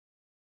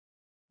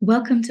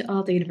Welcome to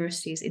Aalto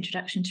University's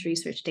Introduction to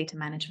Research Data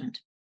Management.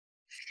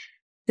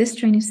 This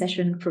training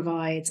session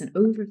provides an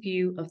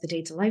overview of the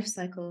data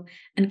lifecycle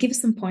and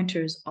gives some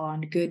pointers on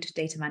good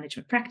data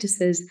management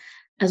practices,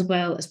 as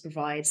well as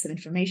provides some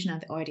information on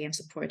the RDM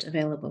support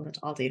available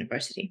at Aalto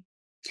University.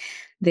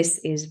 This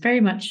is very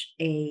much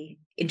an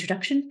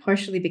introduction,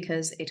 partially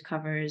because it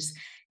covers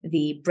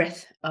the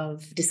breadth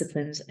of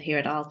disciplines here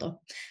at Aalto.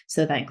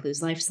 So that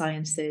includes life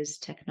sciences,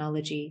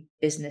 technology,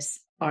 business,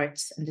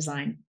 arts, and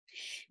design.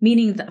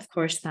 Meaning that, of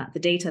course, that the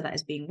data that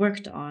is being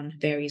worked on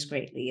varies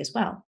greatly as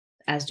well,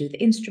 as do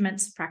the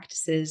instruments,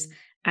 practices,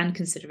 and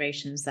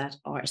considerations that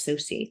are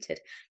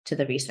associated to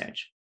the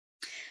research.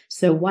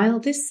 So while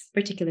this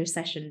particular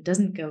session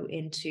doesn't go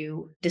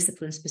into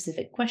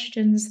discipline-specific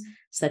questions,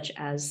 such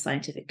as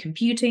scientific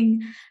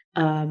computing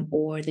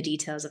or the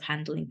details of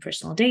handling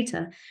personal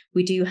data,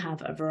 we do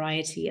have a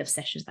variety of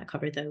sessions that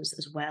cover those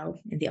as well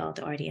in the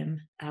Aalto RDM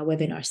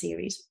webinar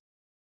series.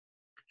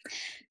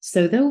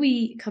 So though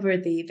we cover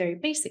the very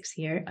basics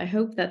here, I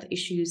hope that the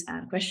issues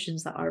and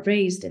questions that are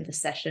raised in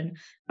this session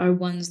are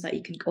ones that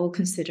you can all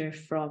consider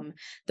from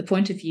the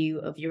point of view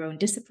of your own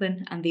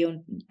discipline and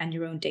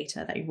your own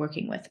data that you're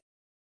working with.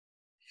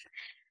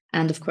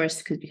 And of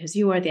course, because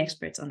you are the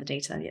experts on the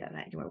data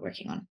that you are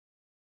working on.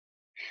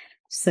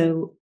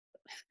 So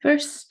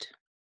first,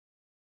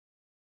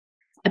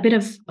 a bit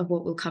of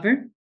what we'll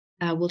cover.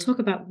 We'll talk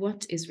about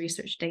what is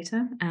research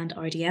data and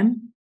RDM,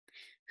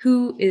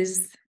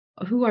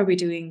 who are we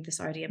doing this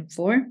RDM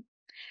for?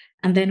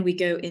 And then we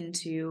go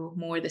into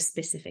more the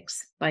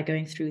specifics by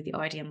going through the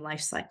RDM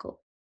lifecycle.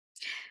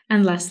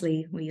 And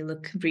lastly, we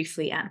look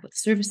briefly at what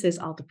services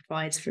Aalto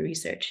provides for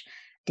research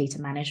data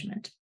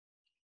management.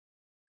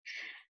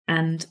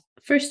 And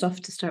first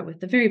off, to start with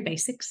the very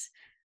basics,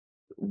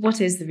 what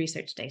is the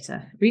research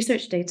data?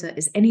 Research data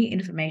is any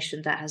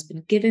information that has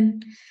been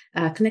given,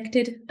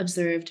 collected,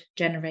 observed,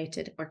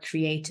 generated, or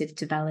created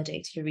to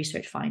validate your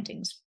research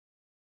findings.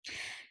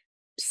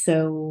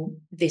 So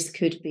this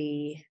could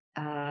be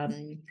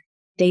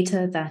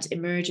data that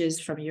emerges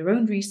from your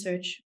own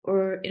research,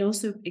 or it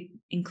also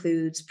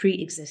includes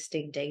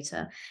pre-existing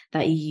data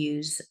that you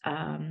use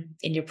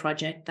in your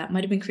project that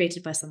might have been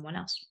created by someone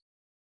else.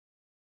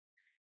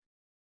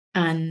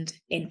 And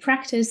in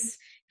practice,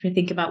 if you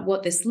think about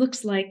what this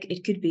looks like,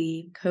 it could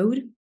be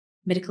code,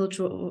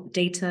 medical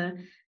data,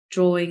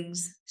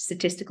 drawings,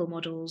 statistical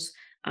models,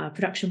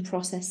 production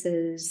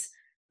processes,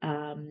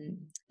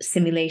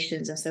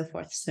 simulations, and so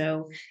forth.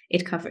 So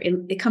it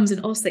comes in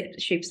all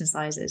shapes and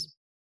sizes.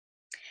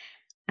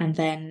 And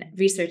then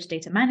research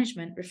data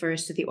management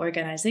refers to the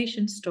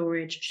organization,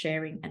 storage,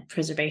 sharing, and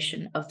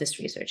preservation of this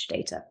research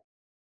data.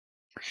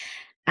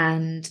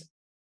 And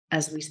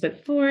as we spoke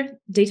before,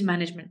 data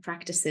management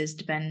practices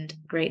depend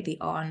greatly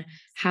on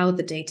how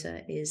the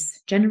data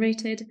is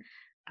generated,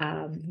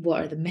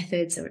 what are the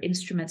methods or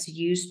instruments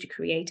used to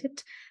create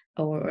it,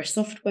 or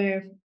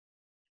software.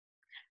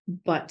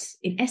 But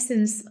in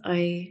essence,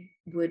 I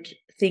would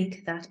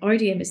think that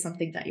RDM is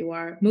something that you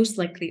are most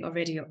likely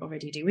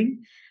already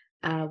doing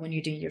when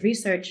you're doing your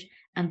research.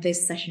 And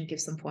this session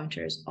gives some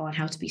pointers on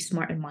how to be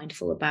smart and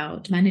mindful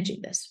about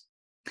managing this.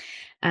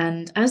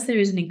 And as there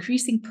is an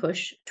increasing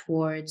push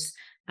towards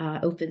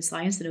open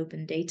science and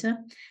open data,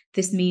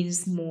 this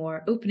means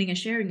more opening and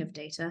sharing of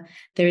data.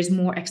 There is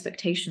more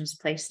expectations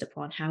placed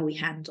upon how we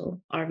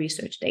handle our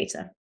research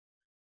data.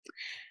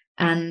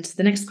 And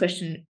the next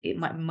question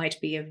might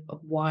be of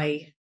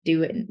why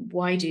do it?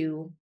 Why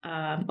do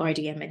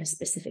RDM in a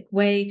specific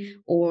way,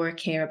 or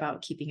care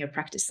about keeping your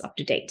practice up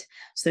to date?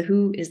 So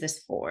who is this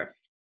for?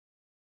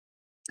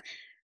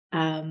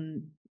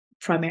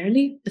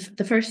 Primarily,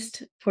 the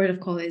first port of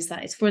call is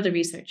that it's for the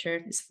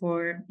researcher, it's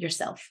for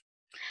yourself.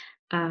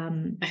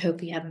 I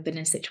hope you haven't been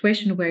in a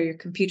situation where your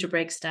computer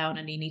breaks down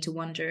and you need to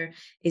wonder,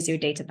 is your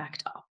data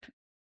backed up?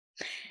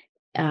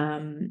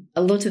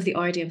 A lot of the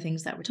RDM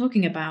things that we're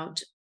talking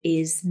about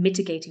is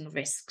mitigating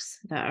risks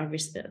that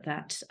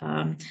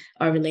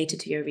are related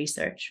to your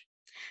research.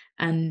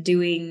 And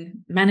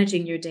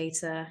managing your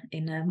data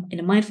in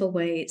a mindful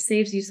way, it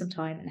saves you some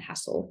time and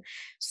hassle.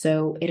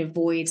 So it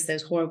avoids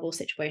those horrible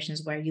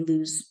situations where you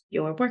lose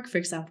your work, for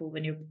example,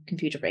 when your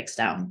computer breaks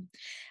down.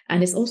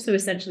 And it's also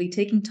essentially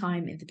taking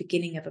time in the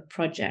beginning of a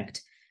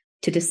project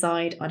to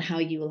decide on how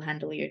you will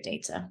handle your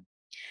data.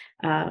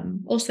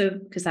 Also,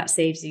 because that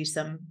saves you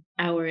some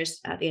hours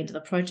at the end of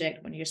the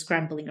project when you're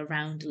scrambling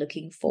around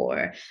looking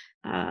for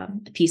a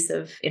piece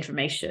of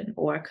information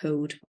or a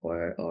code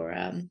or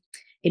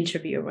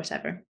interview or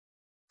whatever.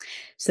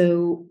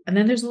 So, and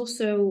then there's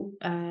also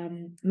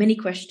many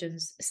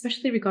questions,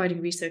 especially regarding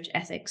research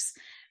ethics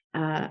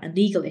and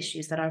legal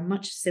issues that are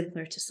much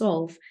simpler to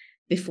solve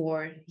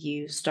before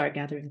you start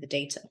gathering the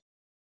data.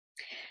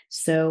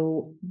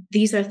 So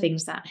these are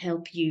things that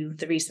help you,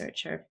 the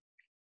researcher.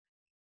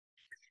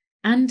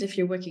 And if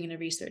you're working in a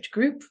research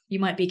group, you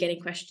might be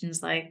getting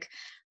questions like,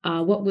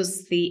 what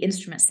was the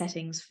instrument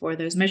settings for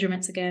those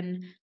measurements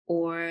again?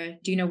 Or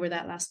do you know where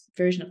that last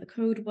version of the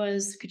code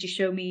was? Could you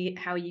show me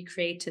how you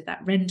created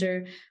that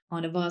render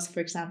on a vase,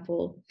 for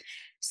example?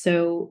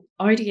 So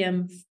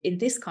RDM, in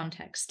this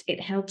context,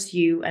 it helps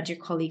you and your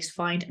colleagues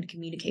find and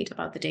communicate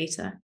about the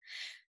data.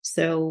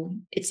 So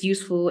it's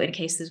useful in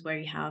cases where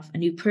you have a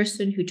new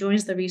person who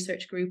joins the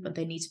research group and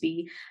they need to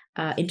be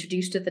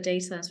introduced to the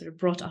data and sort of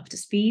brought up to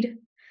speed.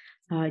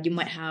 You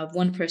might have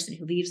one person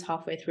who leaves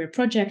halfway through a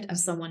project and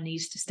someone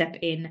needs to step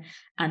in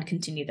and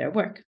continue their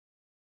work.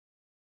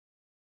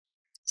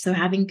 So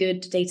having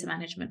good data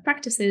management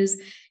practices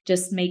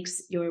just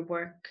makes your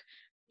work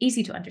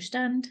easy to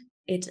understand.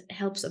 It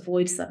helps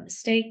avoid some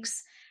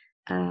mistakes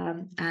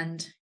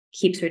and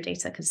keeps your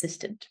data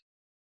consistent.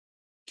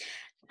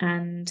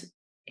 And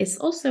it's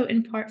also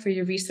in part for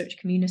your research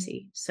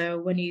community. So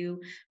when you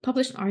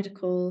publish an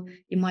article,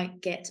 you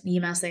might get an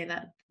email saying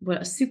that, well,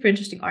 a super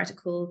interesting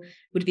article,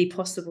 would it be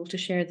possible to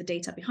share the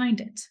data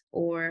behind it?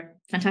 Or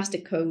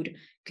fantastic code,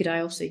 could I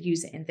also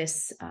use it in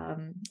this,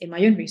 in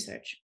my own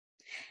research?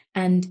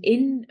 And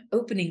in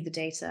opening the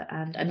data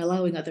and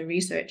allowing other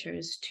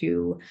researchers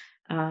to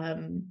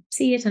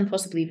see it and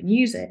possibly even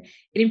use it,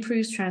 it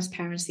improves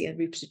transparency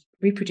and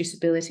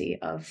reproducibility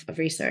of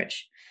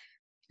research.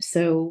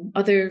 So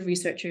other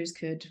researchers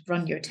could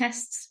run your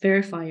tests,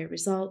 verify your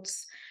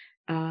results.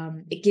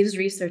 It gives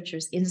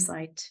researchers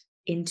insight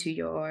into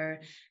your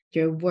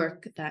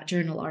work that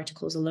journal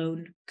articles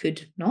alone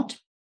could not.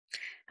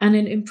 And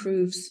it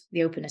improves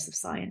the openness of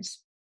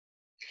science.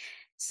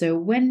 So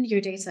when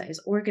your data is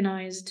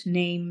organized,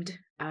 named,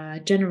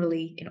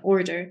 generally in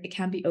order, it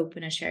can be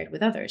open and shared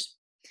with others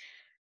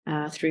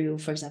through,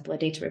 for example, a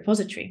data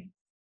repository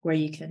where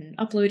you can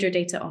upload your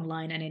data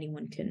online and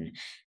anyone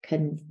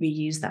can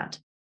reuse that.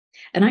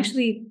 And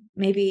actually,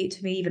 maybe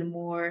to me, even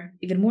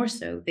more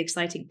so, the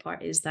exciting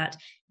part is that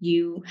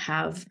you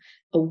have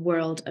a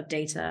world of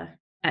data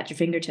at your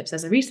fingertips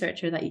as a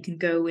researcher that you can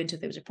go into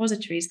those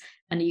repositories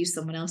and use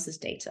someone else's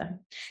data.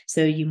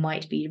 So you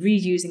might be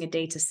reusing a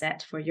data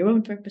set for your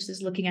own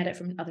purposes, looking at it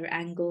from another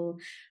angle,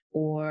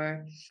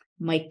 or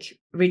make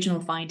original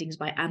findings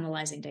by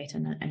analyzing data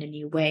in a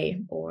new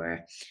way,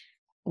 or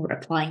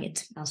applying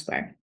it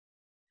elsewhere.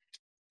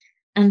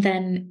 And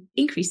then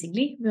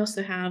increasingly, we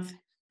also have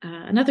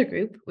another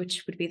group,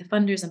 which would be the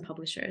funders and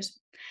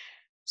publishers.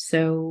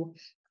 So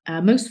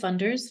most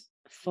funders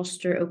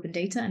foster open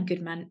data and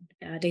good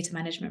data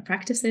management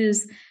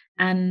practices.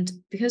 And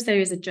because there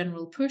is a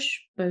general push,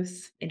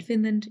 both in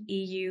Finland,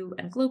 EU,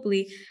 and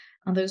globally,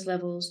 on those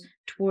levels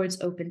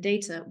towards open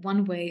data,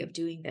 one way of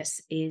doing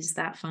this is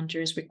that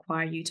funders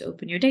require you to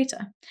open your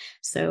data.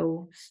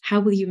 So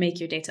how will you make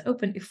your data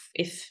open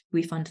if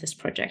we fund this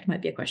project,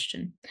 might be a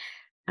question.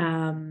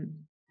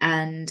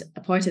 And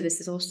a part of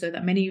this is also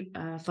that many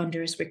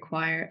funders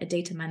require a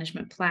data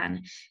management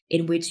plan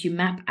in which you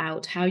map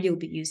out how you'll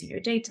be using your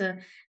data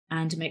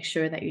and make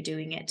sure that you're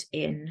doing it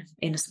in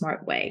a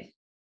smart way.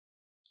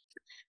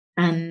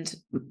 And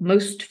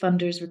most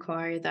funders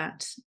require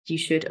that you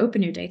should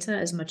open your data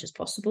as much as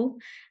possible.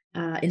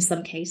 In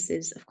some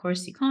cases, of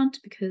course, you can't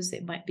because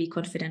it might be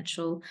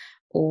confidential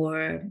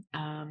or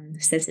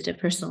sensitive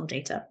personal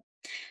data.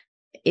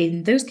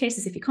 In those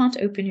cases, if you can't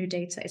open your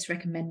data, it's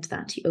recommended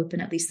that you open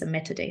at least the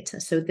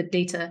metadata, so the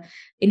data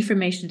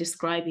information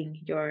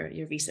describing your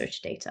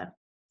research data,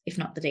 if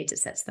not the data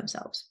sets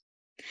themselves.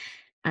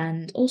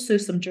 And also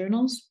some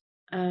journals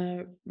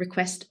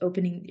request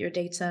opening your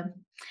data.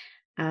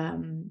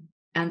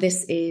 And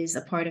this is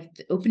a part of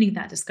opening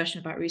that discussion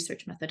about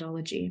research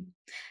methodology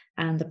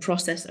and the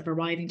process of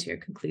arriving to your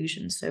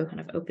conclusion. So kind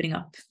of opening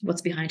up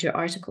what's behind your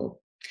article.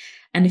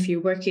 And if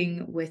you're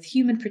working with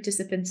human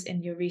participants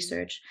in your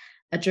research,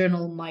 a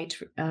journal might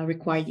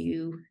require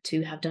you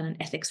to have done an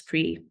ethics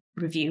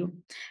pre-review.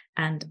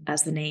 And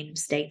as the name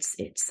states,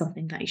 it's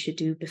something that you should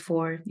do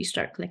before you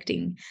start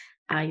collecting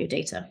your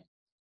data.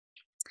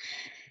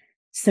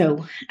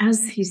 So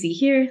as you see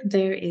here,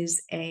 there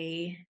is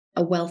a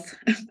wealth,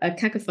 a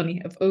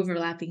cacophony of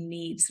overlapping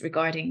needs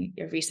regarding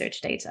your research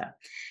data.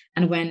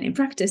 And when in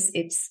practice,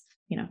 it's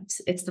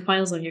the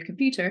files on your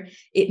computer,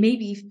 it may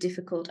be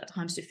difficult at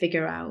times to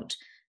figure out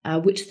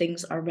which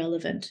things are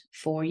relevant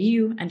for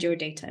you and your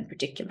data in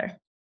particular.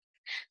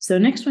 So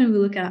next, when we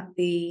look at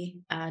the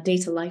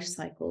data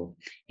lifecycle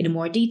in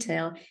more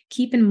detail,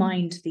 keep in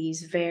mind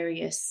these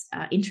various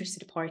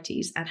interested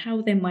parties and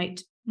how they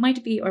might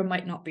be or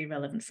might not be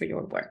relevant for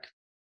your work.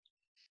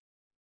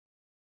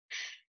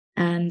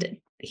 And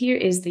here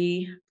is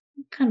the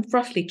kind of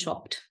roughly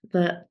chopped,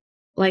 the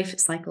life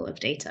cycle of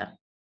data.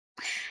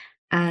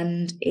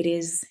 And it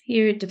is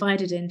here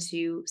divided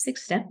into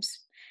 6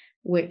 steps,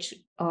 which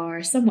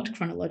are somewhat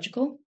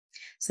chronological.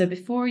 So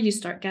before you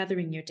start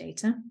gathering your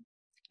data,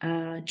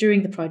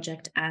 during the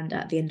project and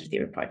at the end of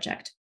your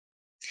project.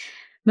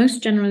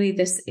 Most generally,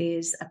 this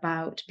is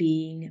about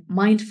being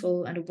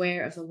mindful and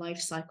aware of the life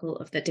cycle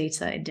of the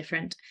data in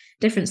different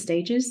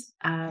stages,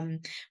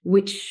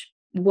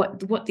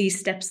 what these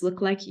steps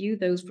look like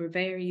those will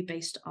vary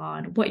based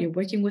on what you're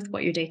working with,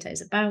 what your data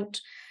is about.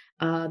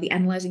 The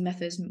analyzing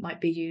methods might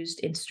be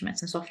used,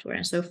 instruments and software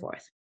and so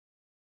forth.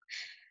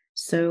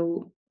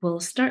 So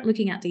we'll start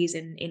looking at these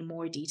in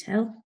more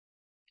detail.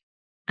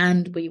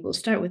 And we will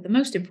start with the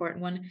most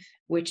important one,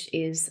 which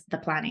is the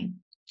planning.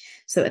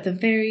 So at the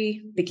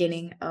very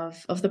beginning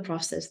of the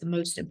process, the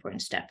most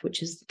important step,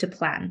 which is to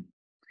plan.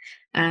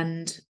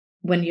 And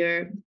when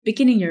you're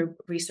beginning your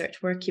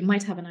research work, you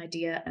might have an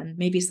idea and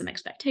maybe some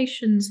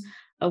expectations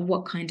of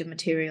what kind of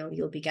material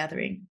you'll be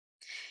gathering.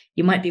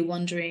 You might be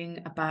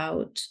wondering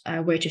about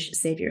where to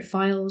save your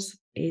files.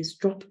 Is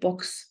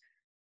Dropbox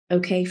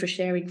okay for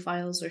sharing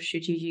files, or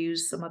should you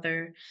use some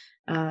other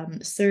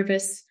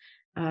service?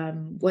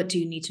 What do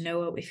you need to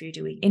know if you're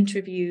doing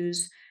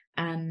interviews?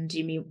 And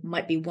you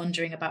might be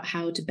wondering about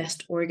how to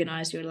best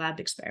organize your lab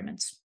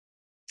experiments.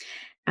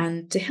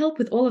 And to help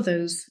with all of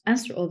those,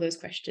 answer all those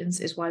questions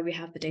is why we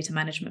have the data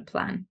management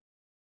plan.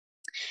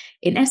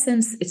 In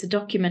essence, it's a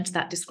document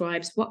that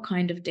describes what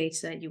kind of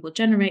data you will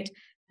generate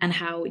and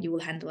how you will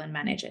handle and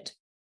manage it.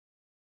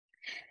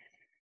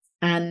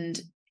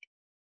 And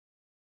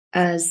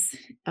as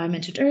I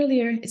mentioned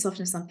earlier, it's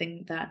often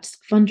something that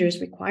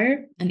funders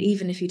require. And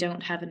even if you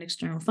don't have an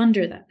external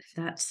funder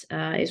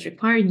that is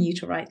requiring you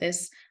to write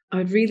this, I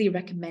would really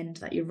recommend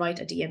that you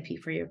write a DMP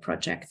for your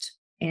project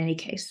in any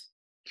case.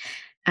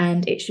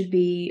 And it should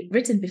be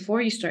written before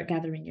you start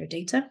gathering your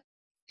data,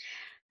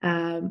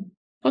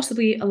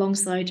 possibly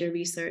alongside your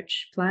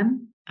research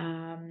plan.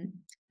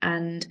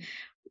 And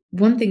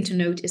one thing to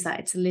note is that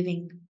it's a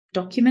living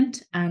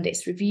document and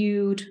it's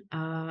reviewed,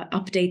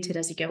 updated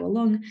as you go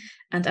along.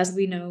 And as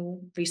we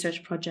know,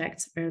 research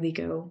projects rarely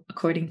go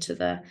according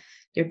to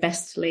your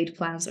best laid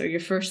plans or your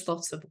first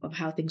thoughts of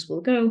how things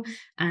will go.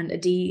 And a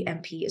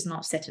DMP is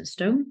not set in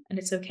stone, and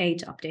it's okay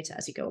to update it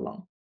as you go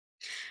along.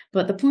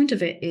 But the point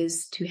of it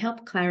is to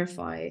help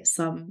clarify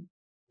some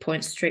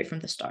points straight from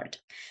the start.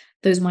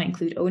 Those might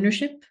include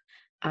ownership,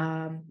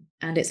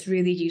 and it's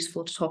really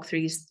useful to talk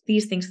through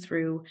these things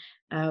through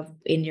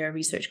in your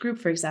research group,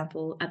 for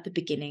example, at the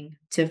beginning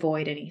to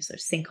avoid any sort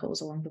of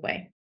sinkholes along the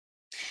way.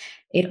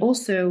 It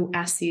also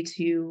asks you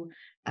to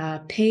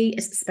pay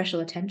special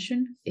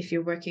attention if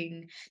you're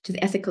working to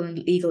the ethical and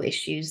legal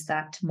issues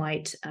that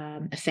might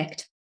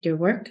affect your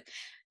work.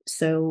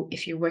 So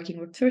if you're working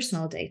with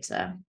personal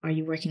data, are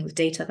you working with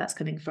data that's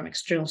coming from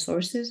external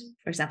sources,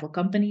 for example,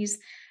 companies?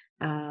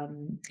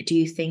 Do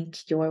you think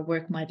your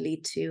work might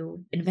lead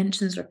to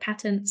inventions or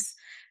patents?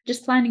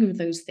 Just planning with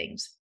those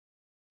things.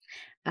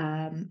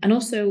 And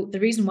also the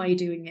reason why you're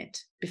doing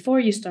it before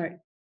you start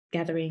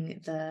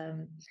gathering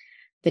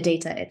the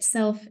data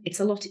itself,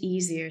 it's a lot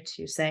easier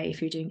to say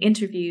if you're doing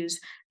interviews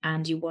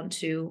and you want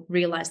to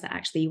realize that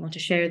actually you want to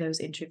share those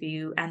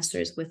interview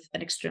answers with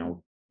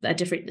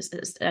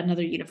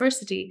another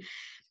university,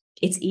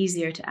 it's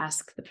easier to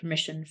ask the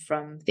permission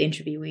from the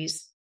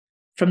interviewees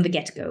from the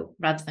get-go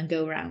rather than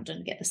go around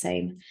and get the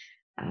same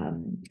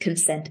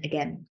consent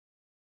again.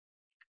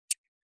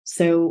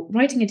 So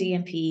writing a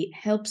DMP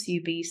helps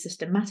you be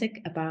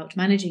systematic about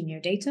managing your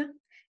data.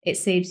 It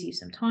saves you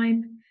some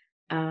time.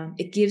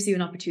 It gives you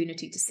an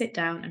opportunity to sit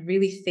down and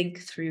really think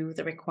through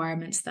the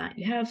requirements that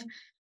you have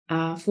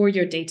for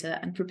your data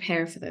and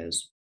prepare for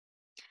those.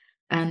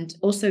 And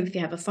also, if you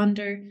have a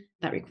funder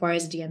that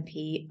requires a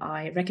DMP,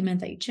 I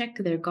recommend that you check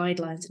their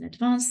guidelines in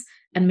advance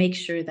and make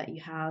sure that you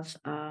have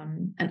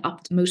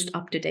most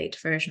up-to-date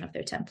version of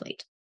their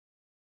template.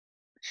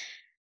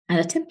 And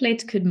a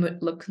template could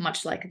look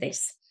much like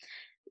this.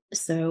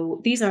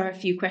 So these are a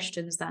few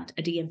questions that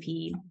a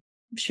DMP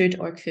should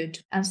or could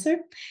answer.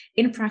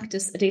 In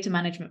practice, a data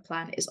management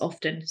plan is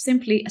often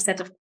simply a set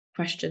of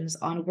questions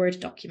on a Word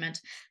document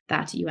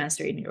that you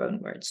answer in your own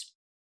words.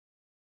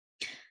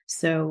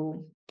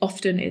 So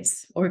often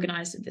it's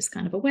organized in this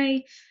kind of a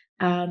way,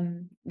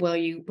 where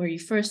you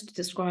first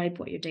describe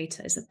what your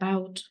data is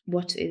about,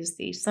 what is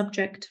the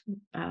subject,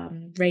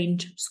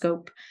 range,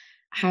 scope,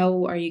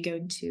 how are you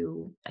going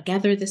to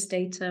gather this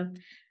data,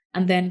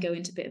 and then go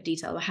into a bit of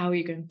detail. How are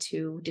you going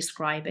to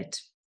describe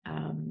it,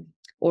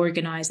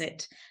 organize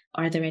it?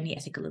 Are there any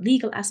ethical and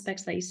legal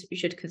aspects that you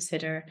should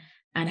consider?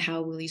 And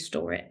how will you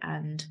store it?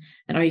 And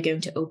are you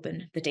going to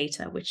open the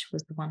data, which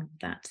was the one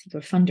that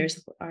your funders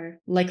are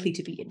likely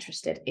to be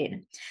interested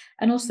in?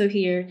 And also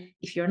here,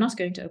 if you're not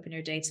going to open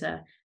your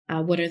data,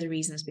 what are the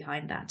reasons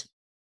behind that?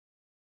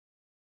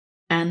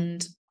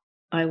 And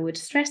I would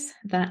stress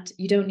that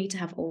you don't need to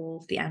have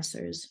all the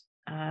answers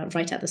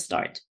right at the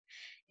start.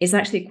 It's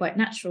actually quite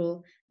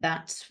natural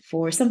that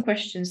for some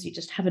questions, you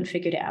just haven't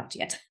figured it out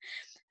yet.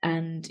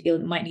 And you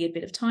might need a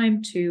bit of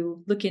time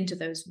to look into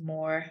those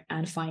more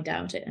and find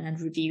out it and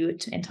review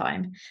it in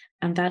time.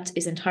 And that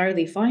is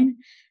entirely fine.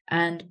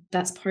 And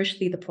that's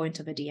partially the point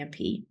of a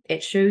DMP.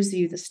 It shows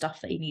you the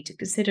stuff that you need to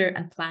consider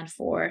and plan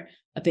for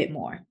a bit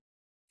more.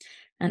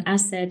 And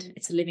as said,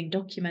 it's a living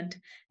document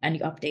and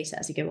you update it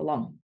as you go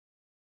along.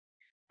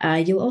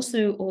 You'll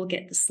also all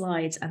get the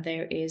slides, and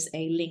there is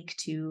a link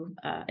to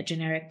a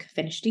generic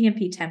finished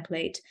DMP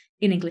template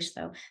in English,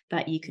 though,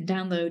 that you can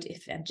download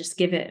and just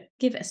give it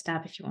a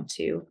stab if you want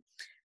to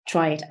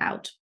try it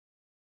out.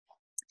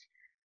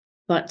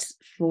 But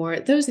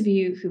for those of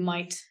you who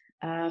might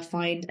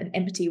find an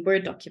empty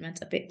Word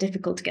document a bit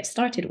difficult to get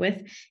started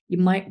with, you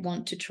might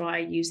want to try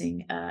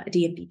using a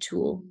DMP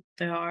tool.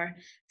 There are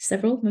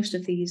several. Most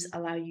of these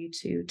allow you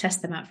to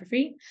test them out for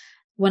free.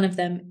 One of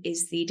them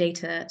is the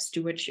Data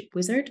Stewardship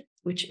Wizard,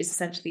 which is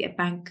essentially a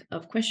bank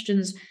of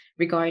questions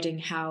regarding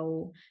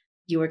how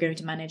you are going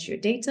to manage your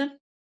data.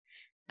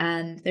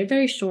 And they're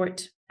very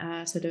short,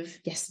 sort of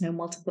yes, no,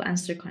 multiple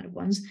answer kind of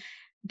ones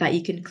that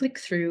you can click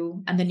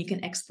through, and then you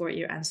can export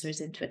your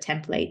answers into a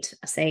template,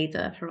 say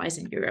the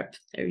Horizon Europe.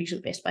 They're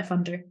usually based by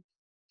funder.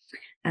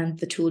 And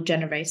the tool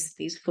generates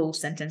these full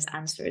sentence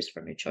answers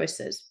from your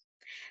choices.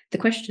 The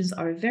questions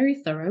are very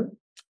thorough,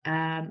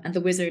 and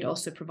the wizard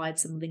also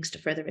provides some links to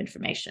further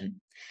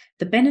information.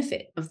 The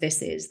benefit of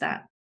this is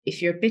that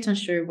if you're a bit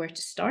unsure where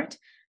to start,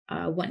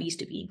 what needs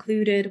to be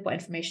included, what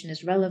information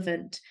is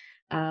relevant,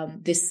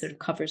 this sort of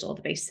covers all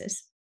the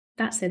bases.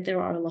 That said,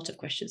 there are a lot of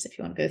questions if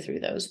you want to go through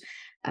those,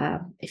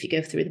 if you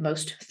go through the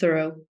most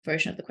thorough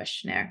version of the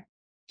questionnaire.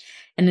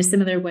 In a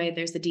similar way,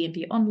 there's the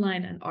DMP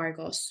Online and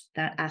Argos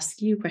that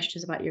ask you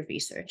questions about your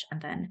research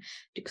and then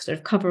to sort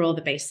of cover all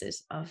the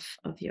bases of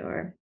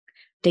your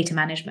data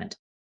management.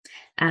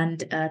 And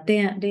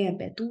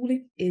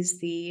DMPTuuli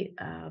is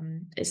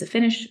a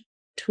Finnish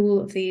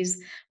tool of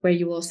these, where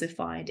you also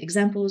find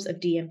examples of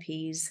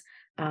DMPs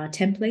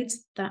templates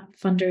that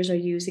funders are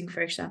using,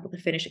 for example, the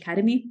Finnish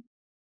Academy.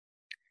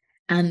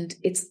 And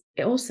it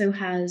also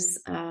has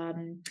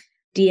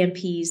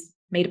DMPs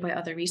made by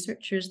other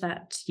researchers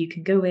that you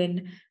can go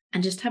in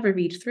and just have a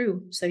read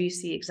through. So you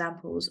see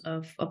examples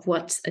of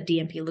what a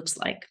DMP looks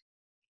like.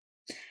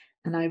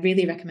 And I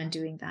really recommend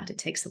doing that. It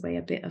takes away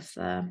a bit of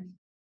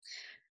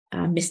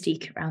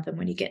mystique around them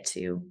when you get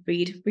to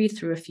read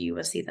through a few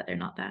and see that they're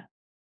not that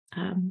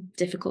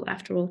difficult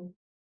after all.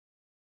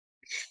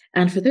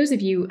 And for those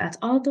of you at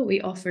Aalto,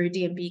 we offer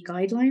DMP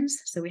guidelines.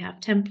 So we have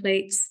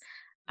templates,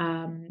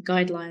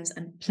 guidelines,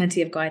 and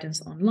plenty of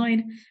guidance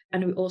online.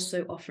 And we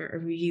also offer a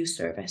review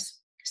service.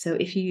 So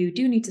if you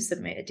do need to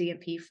submit a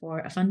DMP for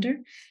a funder,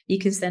 you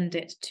can send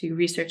it to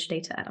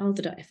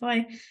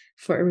researchdata@aalto.fi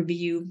for a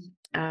review.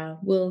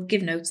 We'll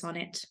give notes on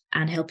it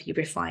and help you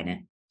refine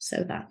it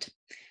so that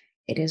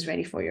it is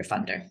ready for your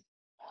funder.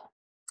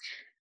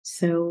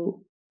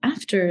 So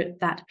after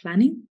that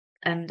planning,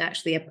 and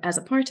actually as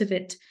a part of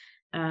it,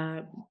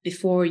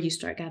 before you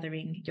start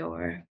gathering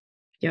your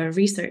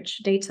research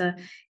data,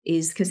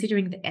 is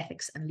considering the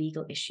ethics and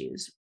legal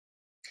issues.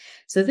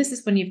 So this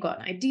is when you've got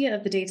an idea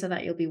of the data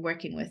that you'll be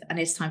working with, and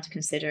it's time to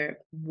consider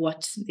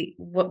what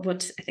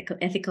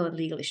ethical and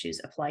legal issues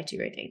apply to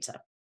your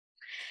data.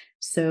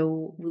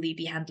 So will you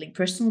be handling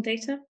personal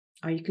data?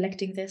 Are you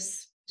collecting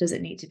this? Does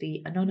it need to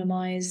be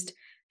anonymized?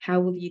 How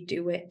will you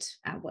do it?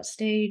 At what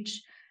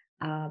stage?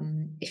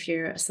 If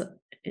you're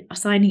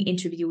assigning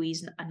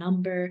interviewees a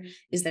number,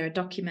 is there a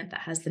document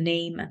that has the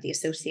name and the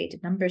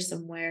associated number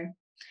somewhere?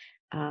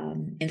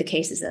 In the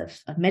cases of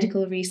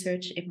medical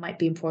research, it might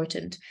be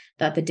important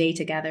that the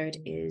data gathered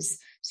is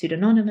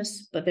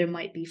pseudonymous, but there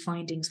might be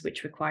findings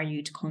which require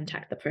you to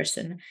contact the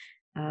person.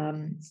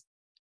 And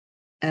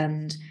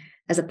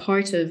as a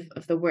part of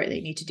the work that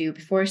you need to do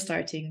before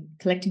starting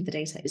collecting the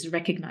data is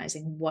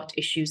recognizing what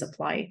issues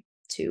apply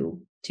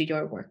to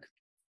your work.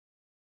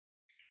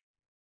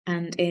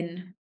 And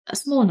in a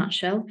small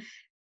nutshell,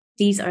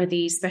 these are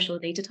the special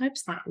data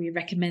types that we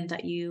recommend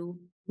that you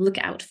look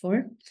out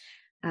for.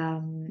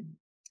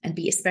 And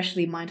be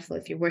especially mindful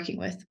if you're working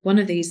with. One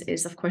of these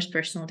is, of course,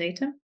 personal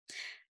data.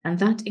 And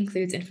that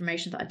includes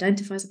information that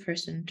identifies a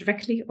person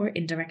directly or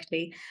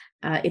indirectly.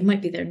 It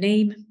might be their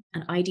name,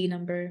 an ID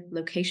number,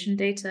 location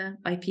data,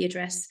 IP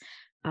address,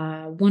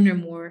 one or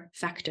more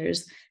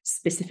factors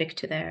specific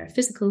to their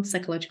physical,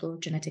 psychological,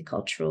 genetic,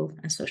 cultural,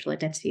 and social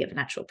identity of an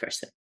actual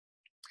person.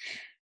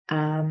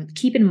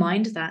 Keep in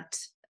mind that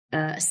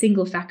a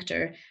single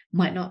factor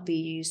might not be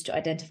used to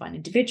identify an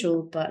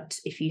individual, but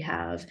if you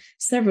have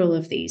several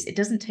of these, it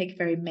doesn't take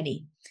very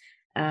many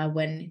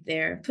when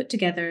they're put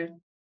together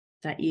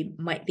that you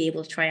might be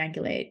able to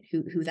triangulate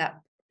who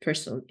that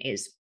person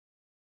is.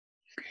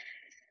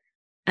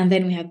 And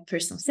then we have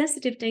personal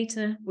sensitive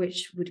data,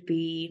 which would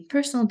be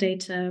personal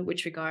data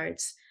which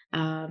regards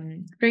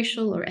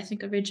racial or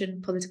ethnic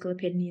origin, political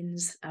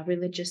opinions,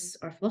 religious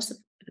or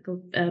philosophical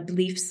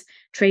beliefs,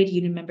 trade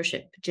union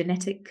membership,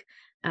 genetic,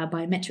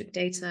 biometric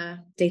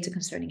data, data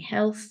concerning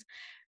health,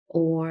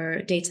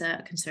 or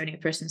data concerning a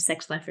person's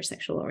sex life or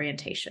sexual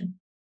orientation.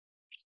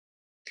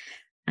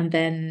 And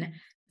then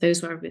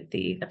those were with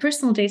the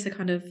personal data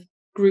kind of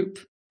group.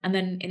 And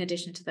then in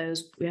addition to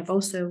those, we have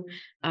also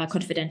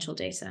confidential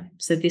data.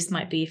 So this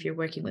might be if you're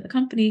working with a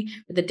company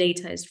where the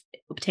data is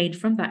obtained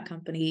from that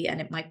company,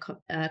 and it might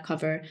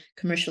cover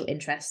commercial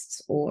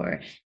interests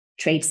or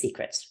trade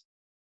secrets.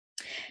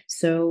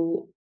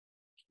 So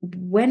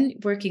when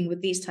working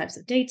with these types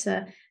of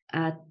data,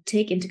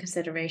 take into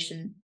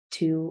consideration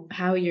to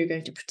how you're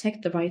going to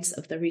protect the rights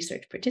of the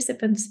research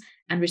participants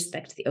and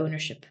respect the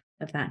ownership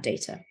of that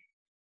data.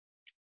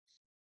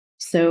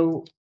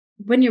 So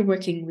when you're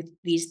working with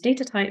these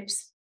data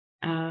types,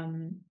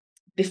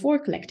 before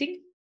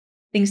collecting,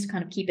 things to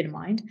kind of keep in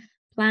mind,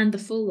 plan the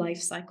full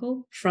life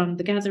cycle from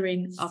the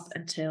gathering up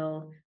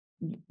until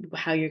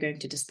how you're going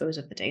to dispose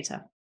of the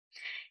data.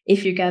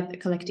 If you're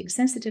collecting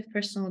sensitive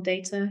personal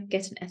data,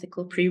 get an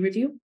ethical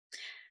pre-review.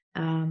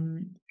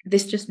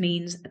 This just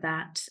means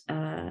that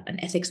an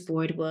ethics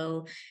board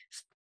will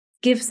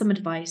give some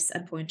advice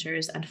and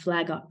pointers and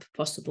flag up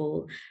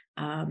possible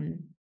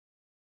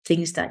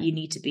things that you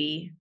need to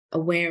be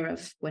aware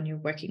of when you're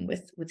working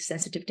with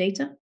sensitive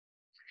data.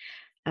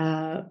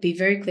 Be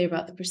very clear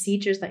about the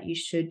procedures that you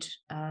should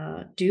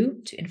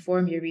do to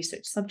inform your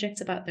research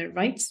subjects about their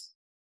rights.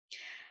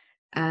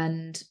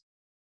 And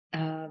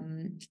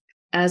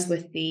as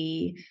with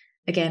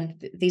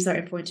these are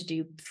important to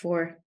do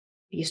before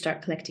you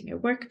start collecting your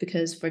work,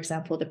 because, for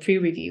example, the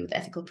pre-review, the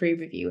ethical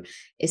pre-review,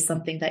 is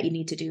something that you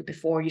need to do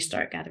before you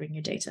start gathering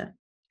your data.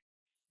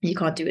 You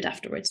can't do it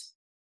afterwards.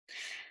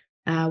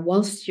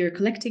 Whilst you're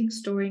collecting,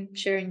 storing,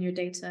 sharing your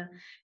data,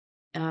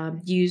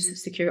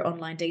 use secure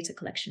online data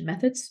collection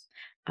methods,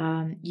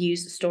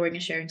 use storing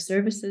and sharing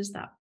services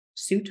that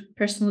suit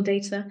personal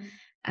data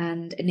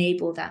and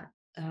enable that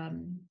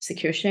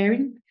secure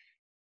sharing.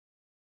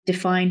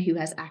 Define who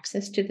has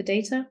access to the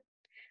data.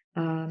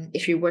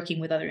 If you're working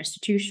with other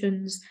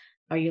institutions,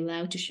 are you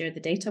allowed to share the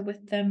data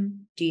with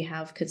them? Do you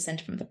have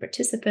consent from the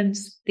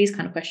participants? These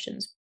kind of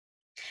questions.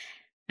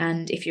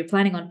 And if you're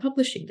planning on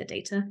publishing the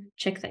data,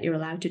 check that you're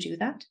allowed to do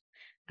that.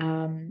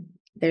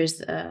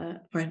 There's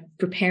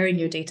preparing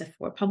your data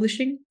for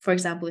publishing. For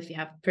example, if you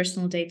have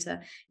personal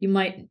data, you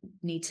might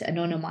need to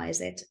anonymize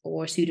it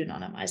or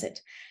pseudonymize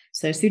it.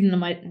 So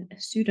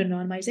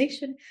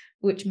pseudonymization,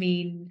 which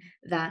mean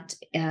that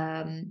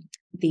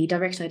the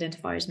direct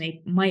identifiers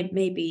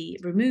may be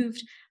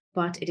removed,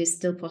 but it is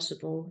still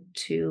possible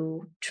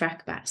to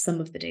track back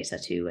some of the data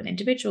to an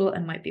individual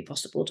and might be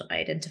possible to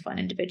identify an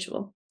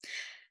individual.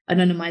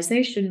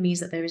 Anonymization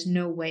means that there is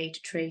no way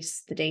to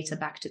trace the data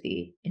back to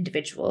the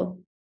individual.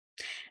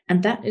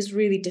 And that is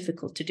really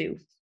difficult to do.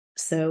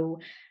 So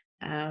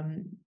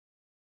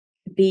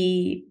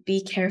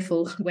be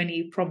careful when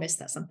you promise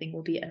that something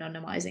will be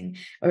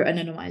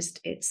anonymized.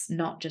 It's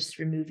not just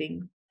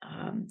removing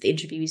the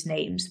interviewees'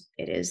 names.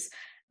 It is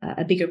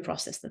a bigger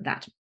process than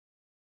that.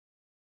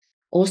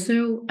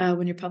 Also,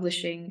 when you're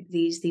publishing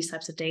these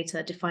types of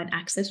data, define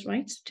access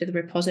rights to the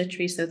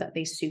repository so that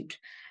they suit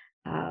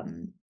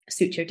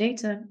your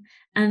data.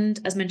 And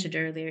as mentioned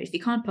earlier, if you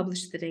can't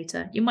publish the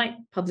data, you might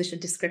publish a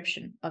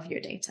description of your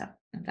data,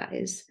 and that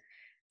is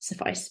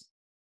suffice.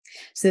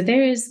 So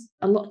there is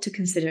a lot to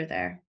consider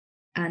there.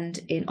 And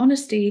in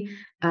honesty,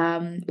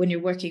 when you're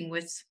working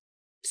with,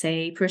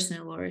 say,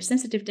 personal or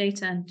sensitive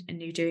data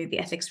and you're doing the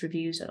ethics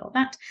reviews and all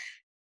that,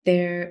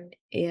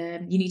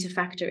 you need to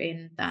factor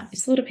in that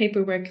it's a lot of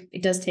paperwork,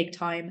 it does take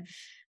time,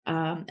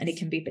 and it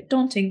can be a bit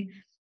daunting.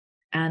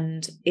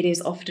 And it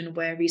is often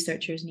where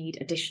researchers need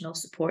additional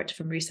support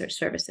from research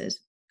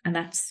services. And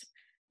that's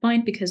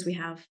fine because we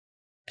have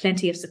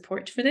plenty of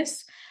support for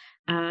this.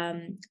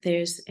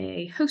 There's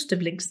a host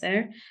of links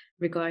there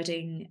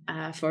regarding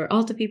for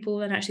Aalto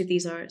people, and actually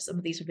some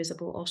of these are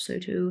visible also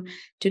to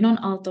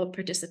non-Aalto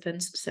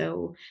participants.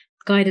 So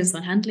guidance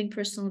on handling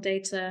personal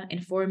data,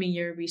 informing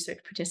your research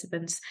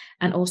participants,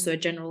 and also a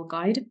general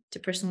guide to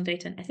personal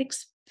data and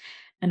ethics.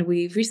 And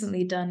we've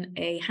recently done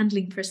a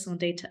handling personal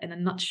data in a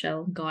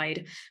nutshell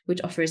guide,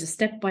 which offers a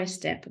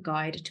step-by-step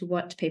guide to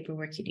what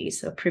paperwork you need.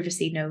 So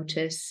privacy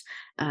notice,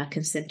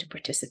 consent to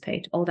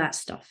participate, all that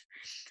stuff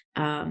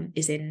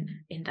is in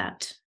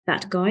that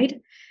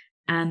guide.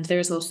 And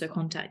there's also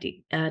contact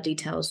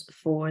details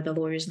for the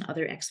lawyers and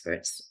other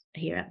experts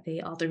here at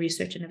the Aalto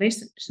Research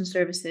Innovation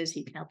Services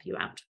who can help you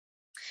out.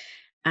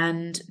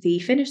 And the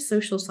Finnish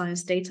Social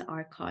Science Data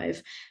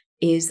Archive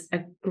is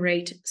a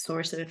great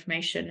source of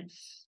information,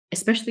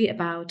 especially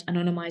about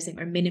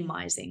anonymizing or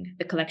minimizing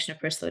the collection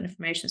of personal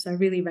information. So I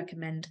really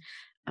recommend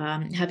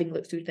having a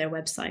look through their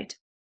website.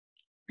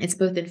 It's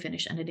both in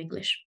Finnish and in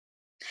English.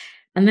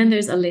 And then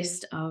there's a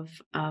list of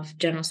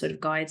general sort of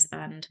guides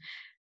and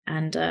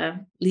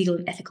legal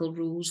and ethical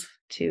rules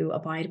to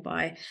abide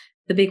by.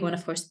 The big one,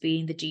 of course,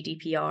 being the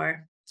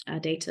GDPR,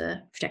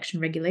 Data Protection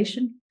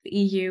Regulation, the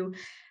EU.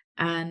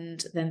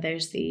 And then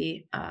there's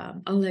the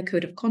ALE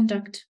Code of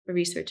Conduct for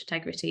Research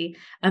Integrity,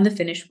 and the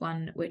Finnish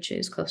one, which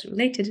is closely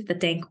related, the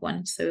DENK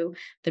one, so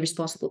the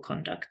Responsible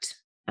Conduct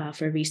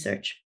for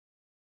Research.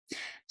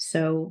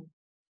 So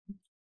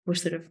we're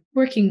sort of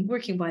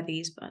working by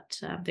these,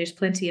 but there's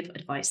plenty of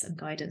advice and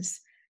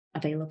guidance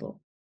available.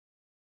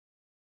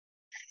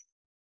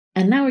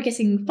 And now we're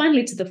getting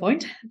finally to the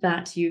point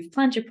that you've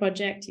planned your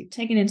project, you've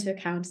taken into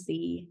account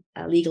the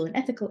legal and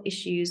ethical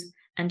issues,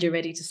 and you're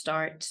ready to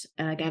start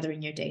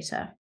gathering your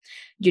data.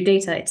 Your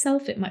data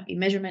itself, it might be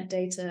measurement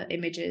data,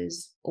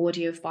 images,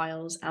 audio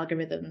files,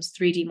 algorithms,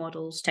 3D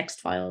models, text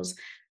files,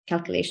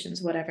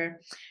 calculations,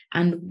 whatever.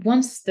 And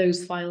once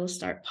those files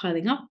start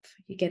piling up,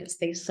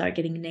 they start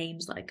getting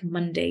names like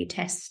Monday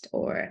test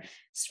or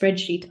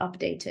spreadsheet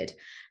updated.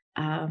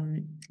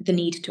 The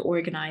need to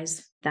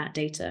organize that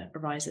data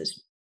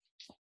arises.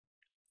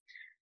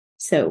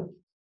 So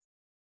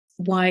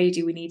why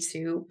do we need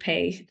to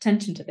pay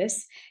attention to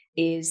this?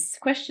 Is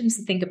questions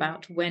to think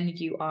about when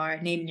you are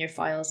naming your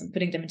files and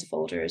putting them into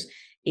folders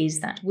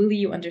is that, will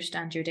you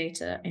understand your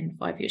data in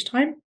 5 years'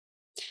 time?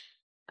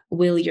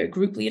 Will your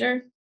group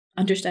leader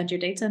understand your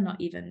data,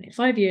 not even in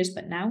 5 years,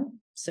 but now.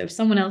 So if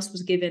someone else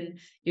was given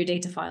your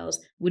data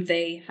files, would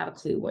they have a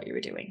clue what you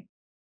were doing?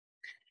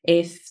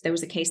 If there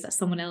was a case that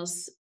someone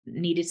else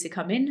needed to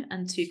come in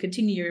and to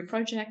continue your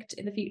project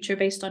in the future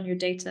based on your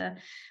data,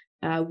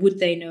 would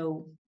they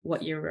know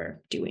what you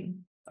were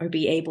doing or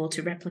be able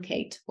to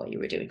replicate what you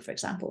were doing, for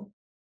example?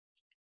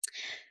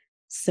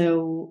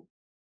 So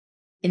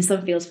in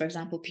some fields, for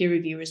example, peer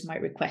reviewers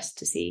might request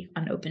to see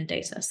unopened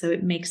data. So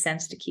it makes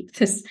sense to keep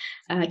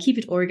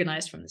it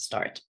organized from the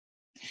start.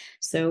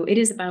 So it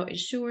is about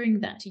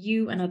ensuring that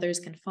you and others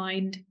can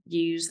find,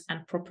 use,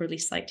 and properly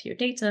cite your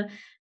data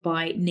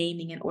by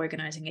naming and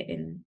organizing it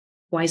in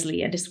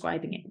wisely and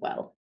describing it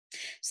well.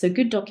 So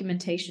good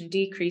documentation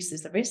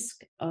decreases the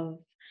risk of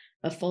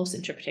a false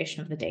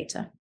interpretation of the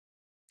data.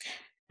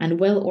 And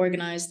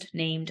well-organized,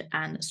 named,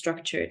 and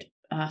structured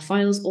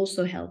files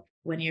also help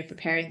when you're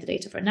preparing the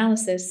data for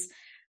analysis,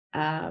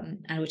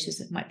 and which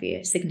might be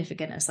a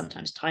significant and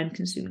sometimes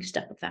time-consuming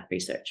step of that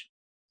research.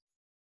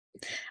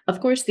 Of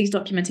course, these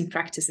documenting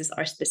practices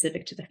are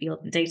specific to the field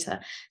and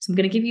data. So I'm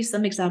going to give you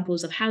some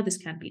examples of how this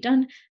can be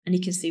done, and you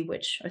can see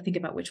think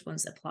about which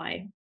ones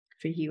apply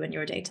for you and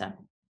your data.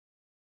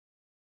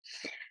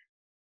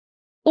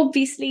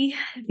 Obviously,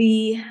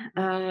 the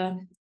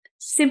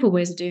simple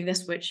ways of doing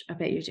this, which I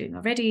bet you're doing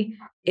already,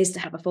 is to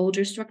have a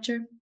folder structure.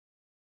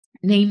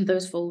 Name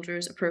those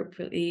folders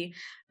appropriately,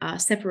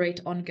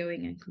 separate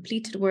ongoing and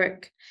completed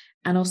work,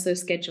 and also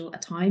schedule a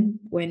time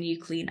when you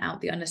clean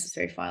out the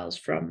unnecessary files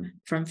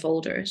from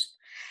folders.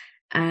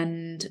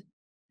 And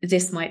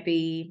this might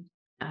be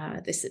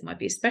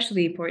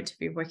especially important if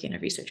you're working in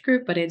a research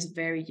group, but it's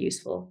very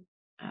useful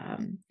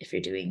if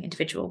you're doing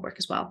individual work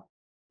as well.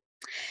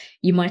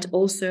 You might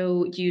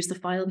also use the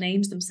file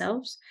names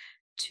themselves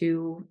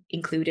to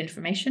include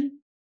information.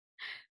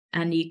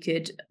 And you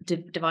could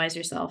devise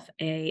yourself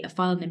a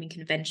file naming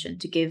convention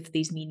to give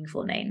these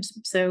meaningful names.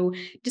 So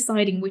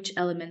deciding which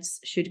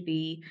elements should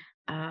be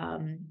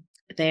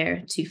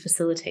there to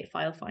facilitate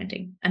file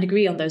finding and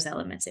agree on those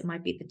elements. It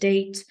might be the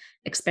date,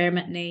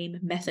 experiment name,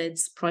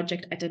 methods,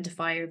 project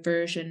identifier,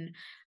 version,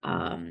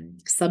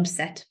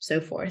 subset,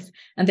 so forth.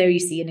 And there you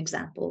see an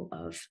example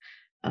of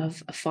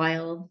a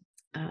file,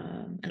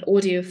 an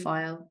audio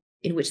file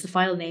in which the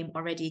file name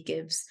already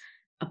gives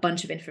a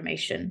bunch of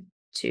information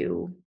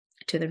to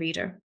the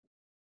reader.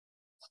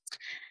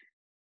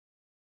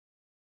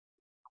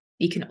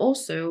 You can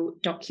also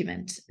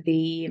document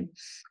the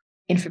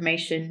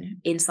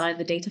information inside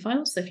the data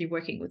files. So if you're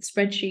working with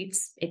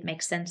spreadsheets, it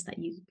makes sense that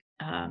you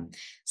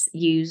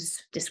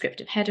use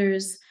descriptive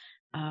headers,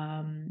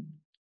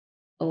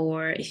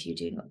 or if you're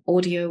doing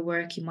audio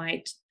work, you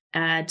might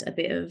add a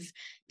bit of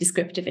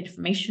descriptive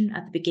information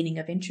at the beginning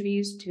of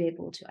interviews to be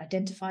able to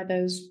identify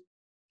those.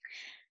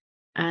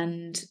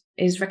 And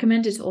it is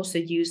recommended to also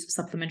use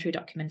supplementary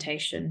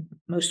documentation.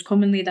 Most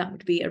commonly, that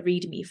would be a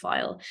README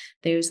file.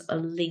 There's a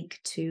link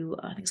to,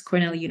 I think it's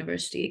Cornell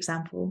University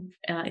example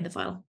in the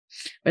file,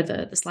 or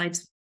the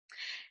slides.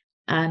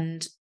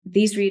 And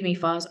these README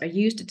files are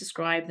used to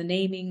describe the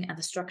naming and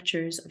the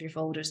structures of your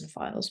folders and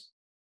files.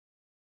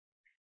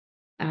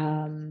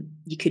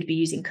 You could be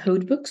using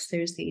code books.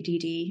 There's the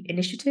DD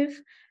initiative,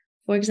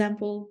 for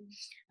example,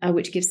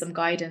 which gives some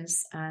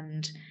guidance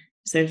and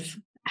sort of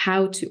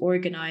how to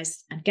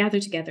organize and gather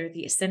together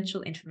the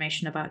essential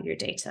information about your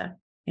data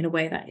in a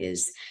way that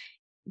is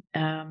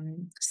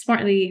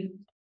smartly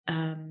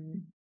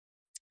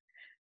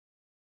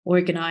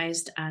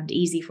organized and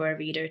easy for a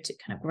reader to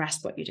kind of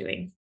grasp what you're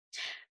doing.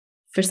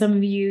 For some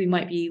of you, you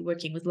might be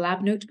working with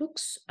lab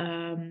notebooks.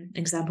 An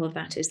example of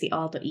that is the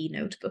Aalto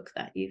notebook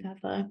that you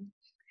have a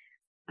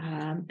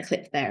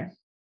clip there.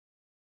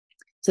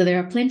 So there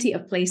are plenty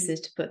of places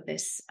to put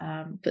this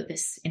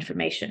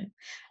information.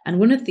 And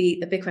one of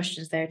the big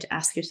questions there to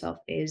ask yourself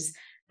is,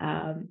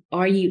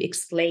 are you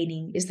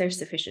explaining, is there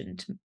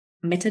sufficient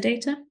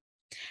metadata?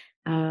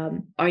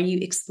 Are you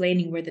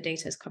explaining where the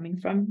data is coming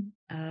from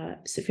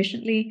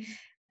sufficiently?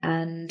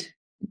 And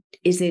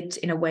is it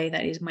in a way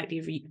that might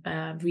be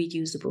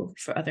reusable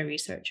for other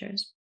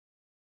researchers?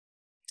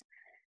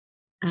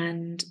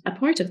 And a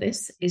part of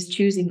this is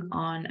choosing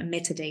on a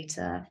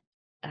metadata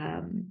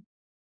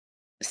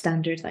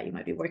standard that you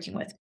might be working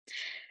with.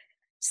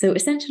 So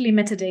essentially,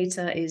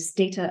 metadata is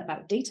data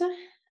about data,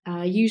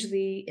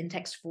 usually in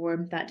text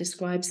form that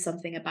describes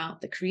something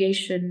about the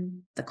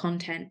creation, the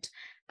content,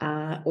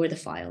 or the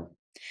file.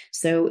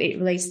 So it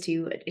relates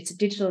to, it's a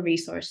digital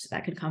resource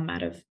that can come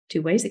out of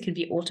two ways. It can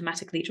be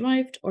automatically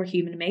derived or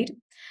human-made.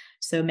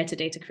 So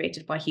metadata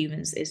created by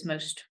humans is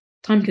most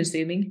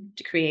time-consuming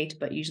to create,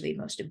 but usually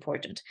most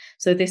important.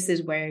 So this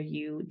is where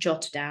you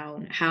jot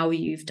down how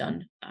you've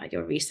done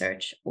your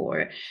research,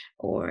 or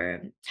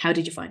how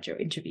did you find your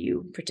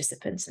interview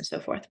participants, and so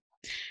forth.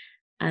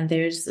 And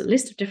there's a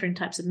list of different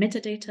types of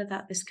metadata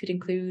that this could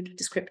include.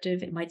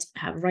 Descriptive, it might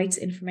have rights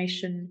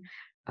information,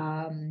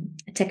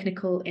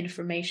 technical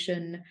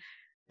information,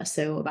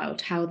 so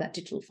about how that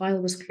digital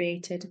file was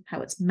created,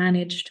 how it's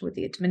managed with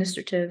the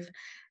administrative,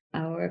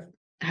 or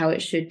how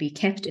it should be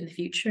kept in the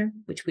future,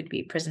 which would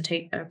be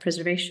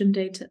preservation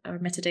data or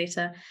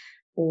metadata,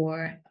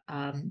 or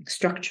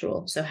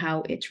structural, so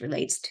how it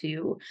relates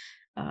to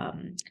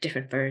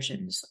different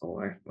versions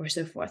or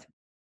so forth.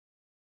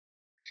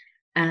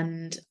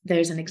 And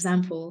there's an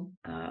example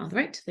on the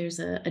right. There's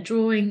a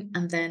drawing,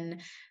 and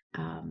then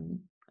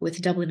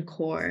with Dublin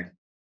Core,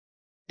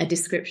 a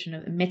description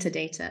of the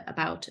metadata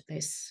about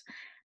this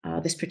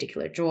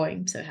particular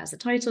drawing. So it has a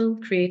title,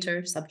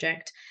 creator,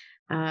 subject.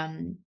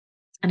 And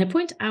I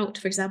point out,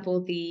 for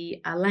example,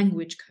 the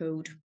language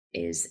code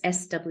is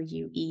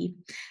SWE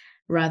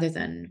rather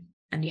than,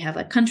 and you have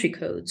like country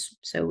codes.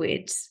 So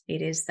it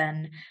is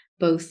then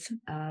both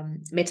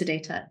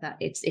metadata that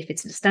if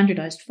it's in a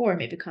standardized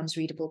form, it becomes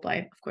readable by,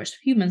 of course,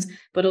 humans,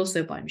 but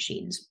also by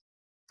machines.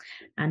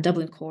 And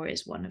Dublin Core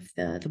is one of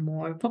the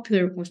most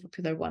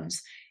popular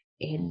ones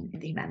in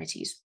the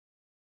humanities.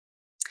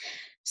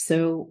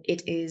 So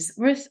it is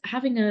worth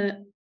having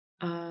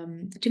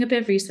doing a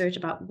bit of research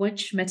about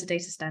which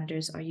metadata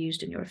standards are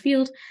used in your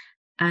field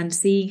and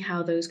seeing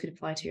how those could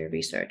apply to your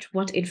research.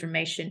 What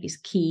information is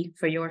key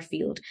for your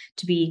field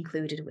to be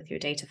included with your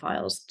data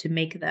files to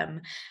make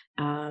them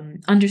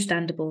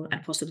understandable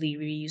and possibly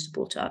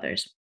reusable to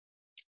others.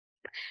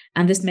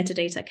 And this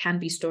metadata can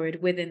be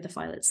stored within the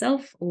file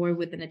itself or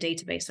within a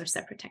database or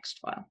separate text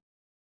file.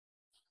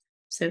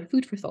 So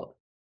food for thought.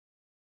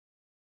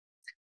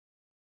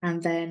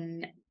 And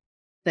then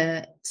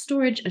the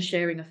storage and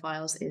sharing of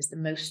files is the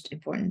most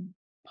important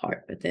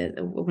part, but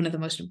one of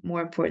the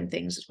more important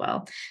things as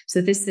well.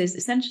 So this is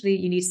essentially,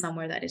 you need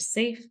somewhere that is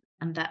safe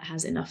and that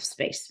has enough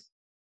space.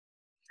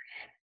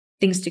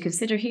 Things to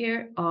consider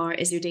here are,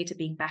 is your data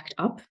being backed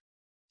up?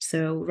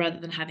 So rather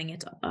than having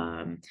it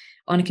on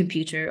a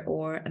computer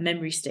or a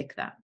memory stick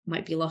that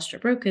might be lost or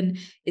broken,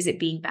 is it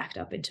being backed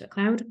up into a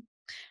cloud?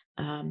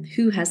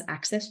 Who has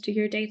access to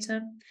your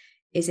data?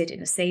 Is it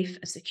in a safe,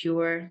 a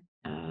secure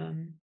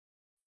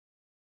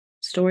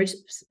storage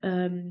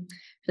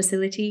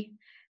facility?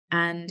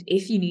 And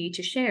if you need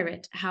to share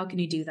it, how can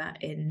you do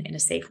that in a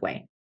safe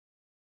way?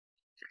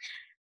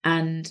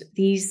 And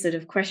these sort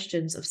of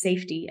questions of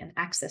safety and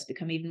access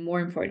become even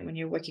more important when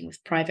you're working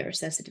with private or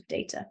sensitive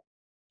data.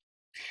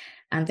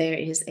 And there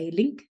is a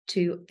link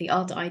to the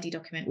Aalto ID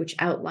document, which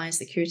outlines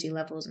security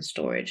levels and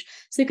storage.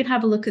 So you can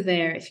have a look at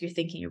there if you're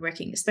thinking you're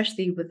working,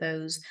 especially with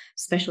those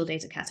special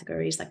data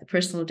categories like the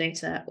personal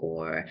data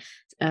or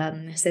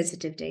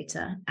sensitive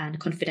data and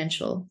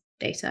confidential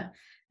data.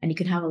 And you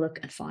can have a look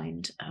and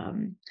find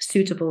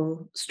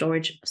suitable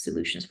storage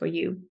solutions for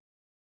you.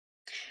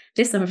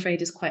 This, I'm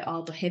afraid, is quite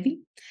Aalto heavy.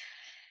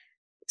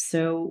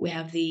 So we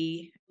have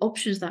the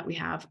options that we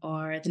have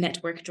are the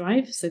network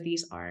drive. So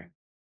these are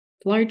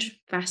large,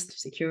 fast,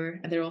 secure,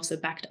 and they're also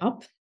backed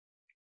up.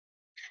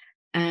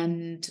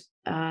 And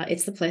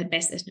it's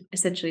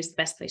essentially it's the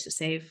best place to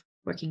save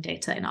working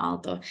data in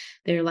Aalto.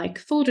 They're like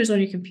folders on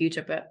your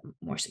computer, but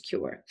more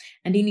secure.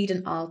 And you need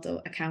an Aalto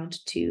account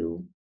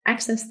to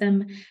access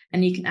them,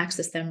 and you can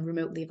access them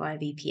remotely via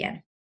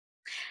VPN.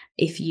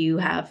 If you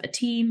have a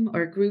team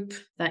or a group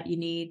that you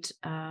need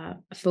a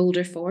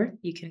folder for,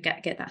 you can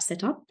get that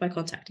set up by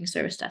contacting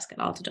service desk at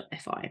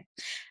aalto.fi.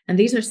 And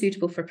these are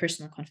suitable for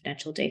personal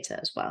confidential data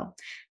as well.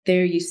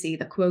 There you see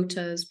the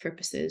quotas,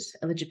 purposes,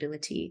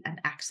 eligibility, and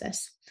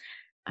access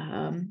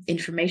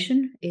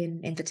information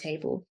in the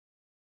table.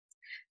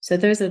 So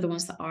those are the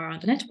ones that are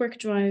on the network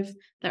drive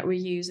that we're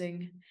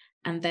using.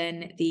 And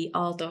then the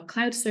Aalto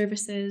cloud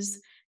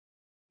services,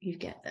 you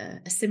get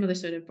a similar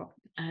sort of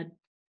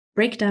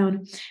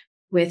breakdown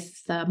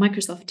with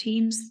Microsoft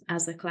Teams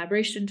as a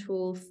collaboration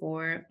tool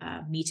for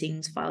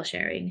meetings, file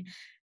sharing,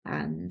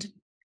 and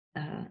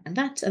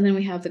that. And then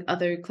we have the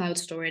other cloud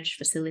storage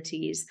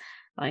facilities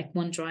like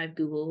OneDrive,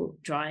 Google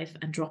Drive,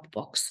 and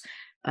Dropbox.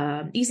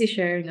 Easy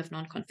sharing of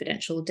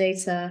non-confidential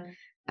data,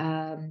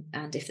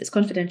 and if it's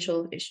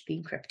confidential, it should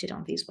be encrypted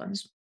on these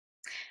ones.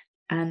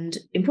 And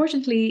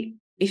importantly,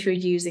 if you're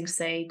using,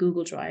 say,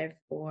 Google Drive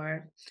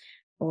or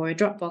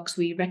Dropbox,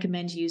 we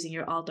recommend using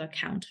your Aalto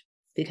account,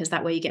 because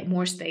that way you get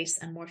more space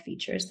and more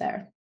features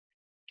there.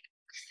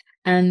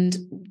 And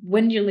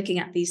when you're looking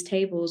at these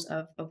tables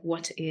of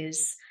what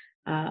is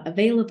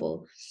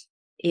available,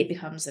 it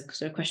becomes a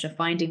sort of question of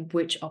finding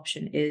which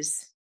option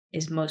is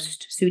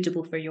most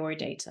suitable for your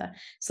data.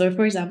 So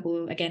for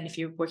example, again, if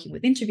you're working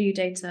with interview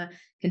data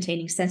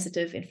containing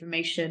sensitive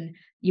information,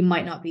 you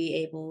might not be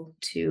able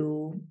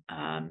to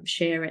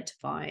share it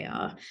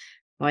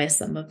via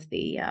some of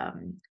the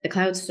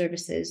cloud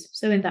services.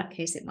 So in that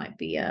case, it might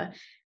be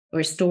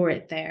or store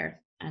it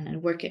there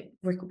and work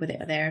with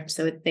it there.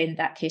 So in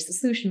that case, the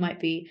solution might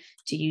be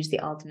to use the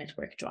Aalto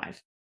network drive.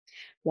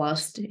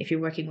 Whilst if you're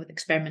working with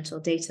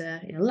experimental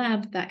data in a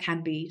lab, that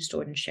can be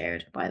stored and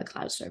shared by the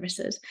cloud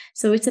services.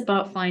 So it's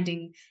about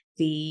finding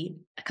a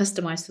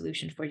customized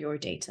solution for your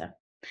data.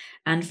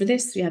 And for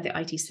this, we have the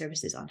IT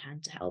services on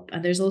hand to help.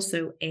 And there's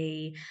also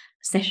a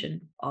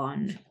session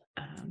on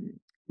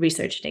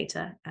research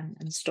data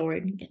and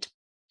storing it.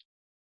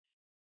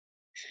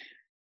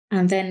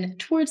 And then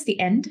towards the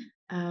end,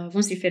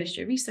 once you finished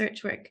your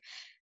research work,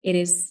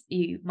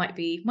 you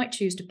might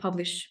choose to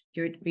publish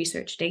your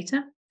research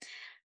data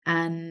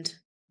and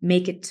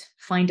make it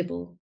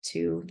findable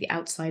to the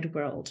outside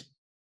world.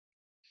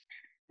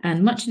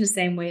 And much in the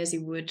same way as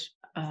you would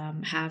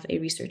have a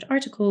research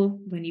article,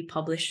 when you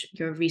publish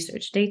your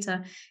research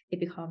data, it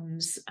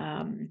becomes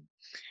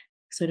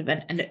sort of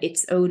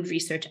its own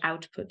research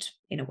output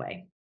in a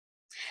way.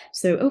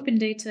 So open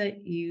data,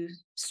 you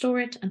store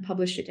it and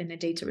publish it in a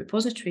data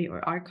repository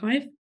or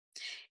archive.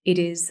 It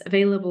is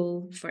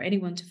available for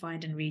anyone to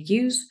find and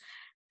reuse.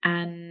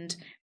 And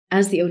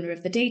as the owner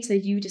of the data,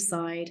 you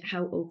decide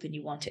how open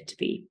you want it to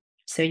be.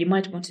 So you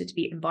might want it to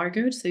be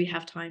embargoed, so you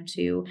have time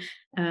to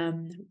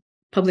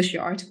publish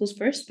your articles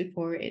first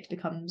before it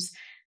becomes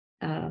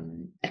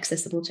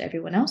accessible to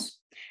everyone else.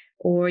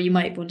 Or you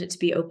might want it to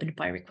be opened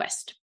by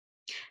request.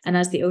 And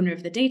as the owner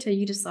of the data,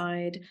 you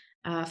decide,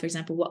 for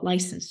example, what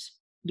license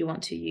you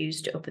want to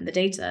use to open the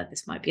data.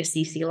 This might be a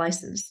CC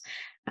license.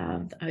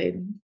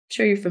 I'm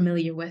sure you're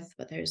familiar with,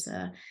 but those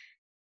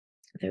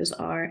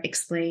are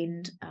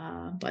explained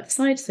by the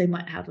slide. So you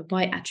might have a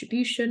by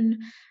attribution,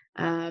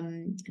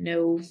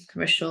 no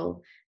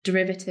commercial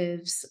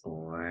derivatives,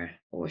 or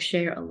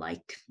share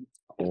alike,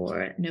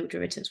 or no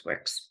derivatives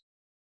works.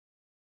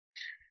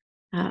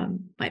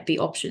 Might be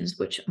options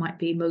which might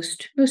be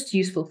most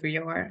useful for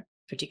your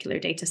particular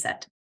data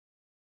set.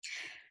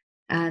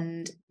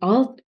 And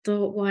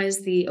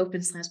Aalto-wise, the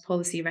open science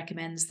policy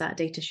recommends that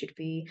data should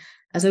be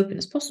as open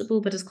as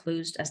possible, but as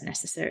closed as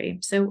necessary.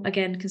 So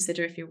again,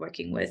 consider if you're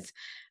working with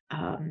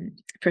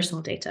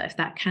personal data, if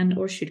that can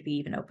or should be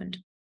even opened.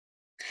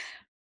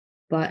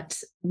 But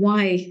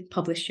why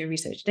publish your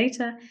research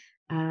data?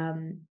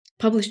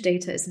 Published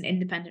data is an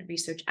independent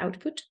research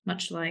output,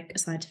 much like a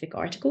scientific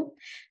article.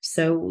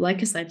 So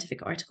like a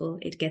scientific article,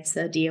 it gets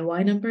a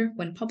DOI number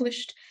when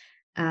published.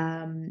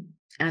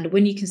 And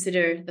when you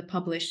consider the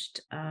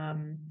published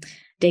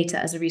data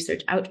as a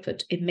research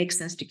output, it makes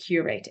sense to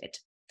curate it.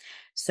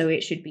 So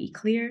it should be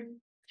clear,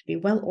 to be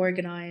well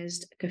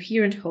organized, a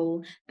coherent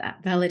whole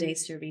that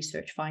validates your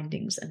research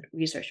findings and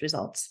research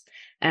results,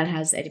 and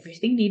has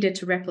everything needed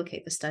to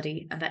replicate the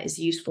study, and that is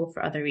useful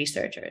for other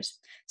researchers.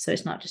 So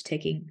it's not just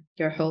taking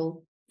your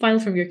whole file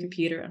from your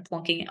computer and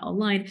plonking it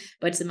online,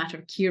 but it's a matter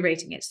of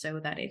curating it so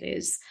that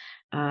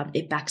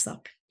it backs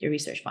up your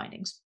research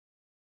findings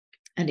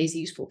and is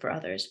useful for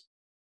others.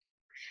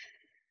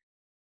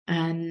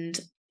 And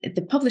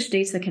the published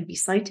data can be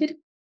cited,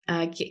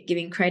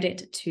 giving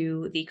credit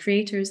to the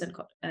creators and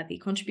the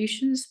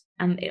contributions,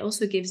 and it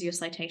also gives you a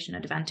citation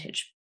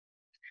advantage.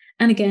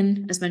 And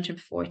again, as mentioned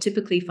before,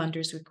 typically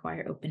funders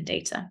require open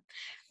data.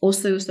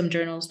 Also, some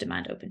journals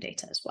demand open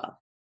data as well.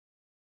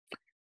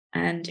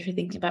 And if you're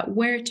thinking about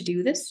where to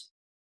do this,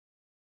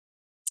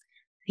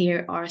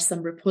 here are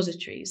some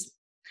repositories.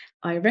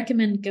 I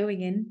recommend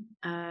going in,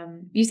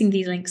 using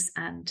these links,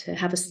 and to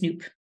have a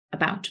snoop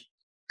about.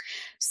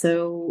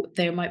 So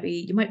you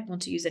might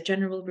want to use a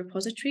general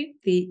repository.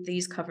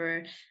 These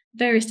cover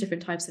various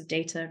different types of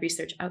data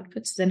research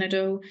outputs.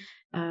 Zenodo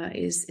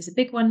is a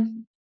big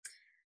one,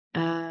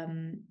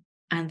 and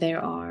there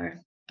are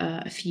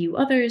a few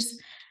others.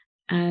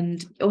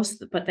 And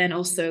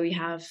also you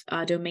have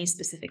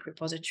domain-specific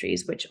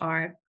repositories, which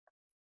are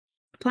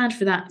planned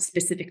for that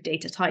specific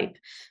data type.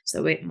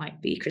 So it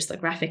might be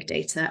crystallographic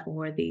data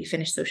or the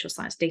Finnish Social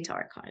Science Data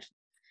Archive.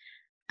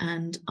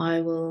 And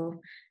I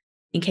will,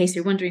 in case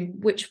you're wondering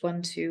which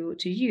one to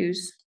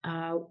use,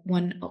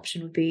 one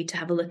option would be to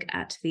have a look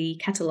at the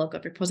catalogue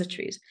of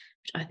repositories,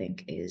 which I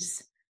think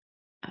is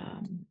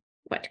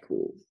quite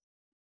cool.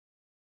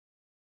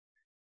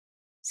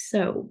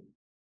 So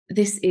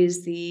this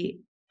is the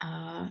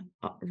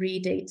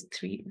read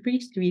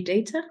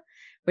data,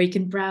 where you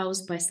can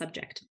browse by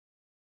subject.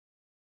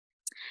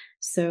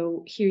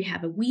 So here you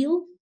have a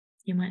wheel.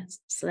 You might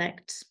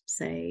select,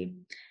 say,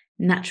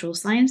 natural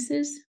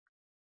sciences,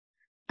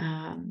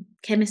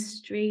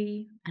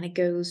 chemistry, and it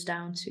goes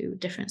down to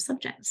different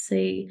subjects,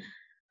 say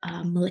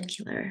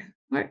molecular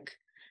work,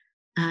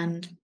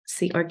 and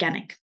say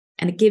organic.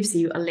 And it gives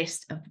you a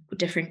list of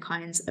different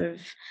kinds of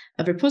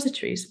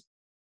repositories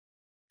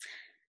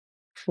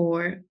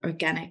for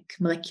organic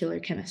molecular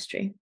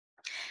chemistry.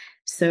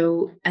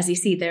 So as you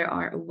see, there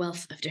are a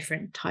wealth of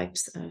different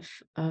types of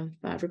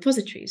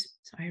repositories.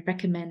 So I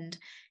recommend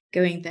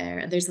going there,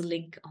 and there's a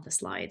link on the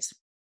slides.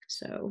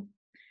 So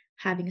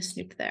having a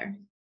snoop there.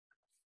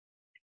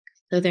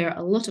 So there are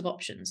a lot of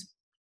options.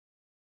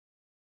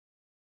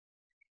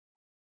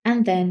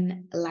 And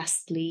then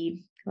last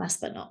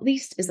but not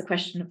least, is the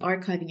question of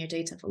archiving your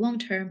data for long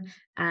term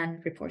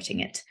and reporting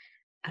it.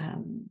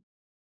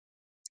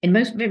 In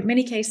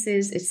many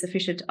cases, it's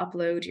sufficient to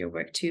upload your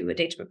work to a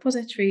data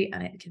repository,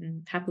 and it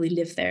can happily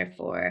live there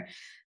for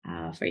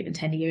even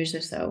 10 years or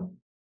so.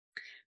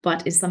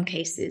 But in some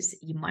cases,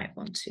 you might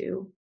want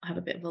to have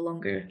a bit of a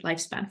longer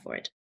lifespan for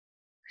it.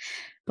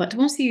 But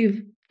once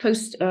you've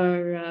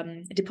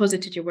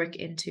deposited your work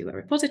into a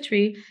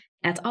repository,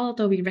 at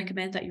Aalto, we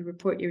recommend that you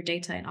report your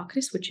data in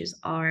Argos, which is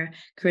our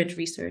current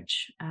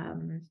research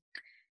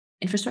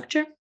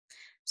infrastructure.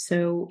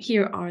 So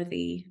here are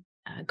the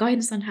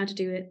guidance on how to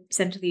do it,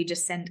 essentially you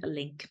just send a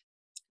link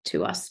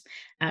to us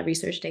at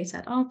research data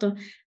at Aalto,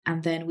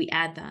 and then we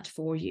add that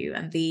for you.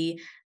 And the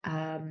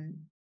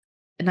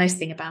nice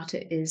thing about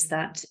it is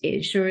that it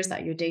ensures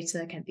that your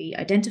data can be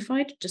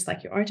identified, just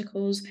like your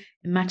articles.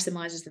 It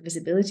maximizes the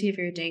visibility of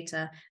your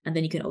data, and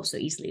then you can also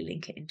easily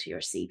link it into your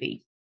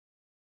CV.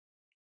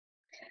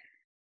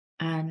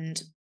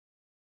 And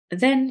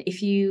then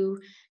if you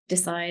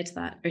decide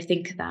that, or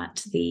think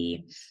that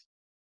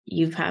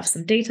you have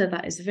some data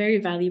that is very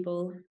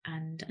valuable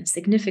and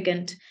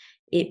significant,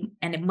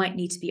 it might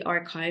need to be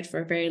archived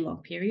for a very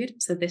long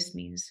period. So this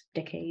means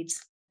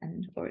decades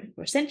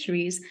or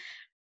centuries.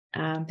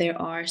 There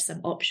are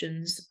some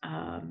options,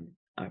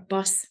 or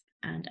bus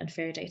and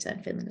fair data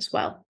in Finland as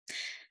well.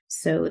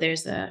 So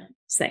there's a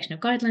section of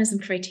guidelines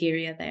and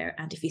criteria there.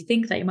 And if you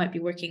think that you might be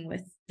working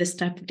with this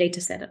type of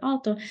data set at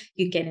Aalto,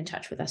 you get in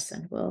touch with us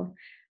and we'll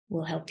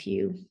help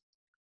you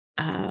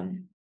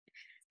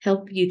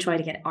try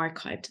to get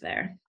archived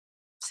there.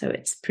 So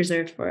it's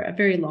preserved for a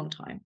very long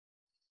time.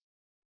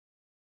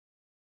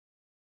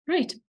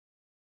 Right.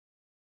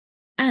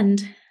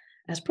 And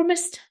as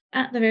promised,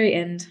 at the very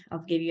end,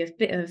 I'll give you a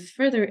bit of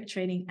further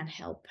training and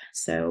help.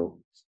 So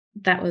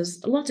that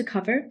was a lot to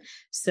cover.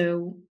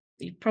 So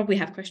you probably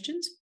have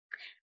questions.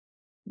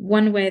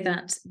 One way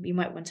that you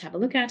might want to have a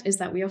look at is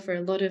that we offer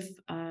a lot of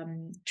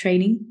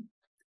training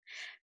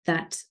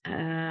that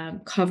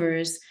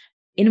covers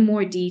in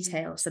more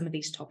detail some of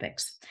these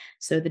topics.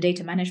 So the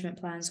data management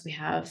plans, we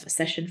have a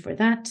session for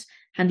that,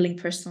 handling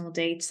personal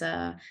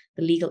data,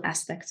 the legal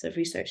aspects of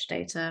research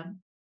data,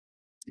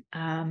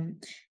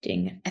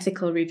 doing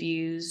ethical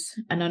reviews,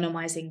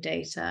 anonymizing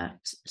data,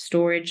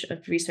 storage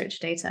of research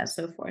data, and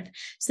so forth.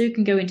 So you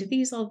can go into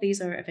these. All of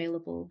these are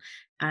available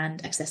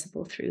and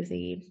accessible through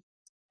the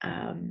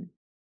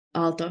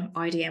Aalto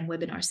RDM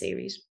webinar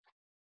series.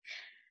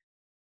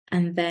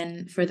 And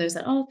then for those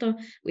at Aalto,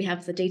 we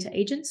have the data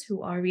agents,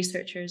 who are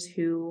researchers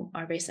who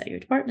are based at your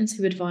departments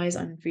who advise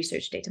on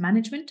research data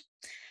management.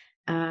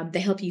 They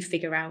help you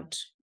figure out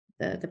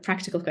the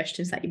practical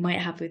questions that you might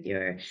have with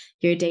your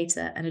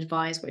data and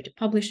advise where to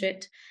publish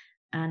it.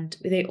 And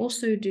they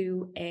also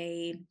do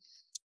a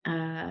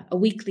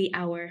weekly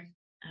hour,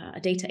 a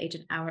data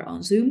agent hour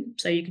on Zoom.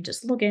 So you can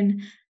just log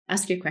in,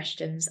 ask your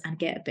questions, and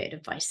get a bit of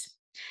advice.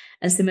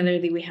 And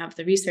similarly, we have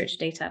the research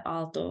data at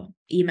Aalto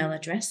email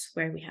address,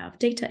 where we have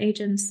data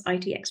agents,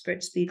 IT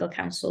experts, legal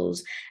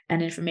counsels,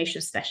 and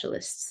information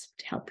specialists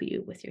to help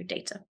you with your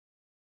data.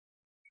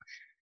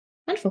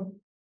 Wonderful.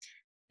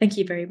 Thank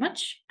you very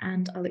much,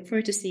 and I look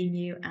forward to seeing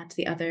you at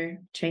the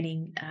other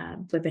training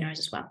webinars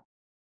as well.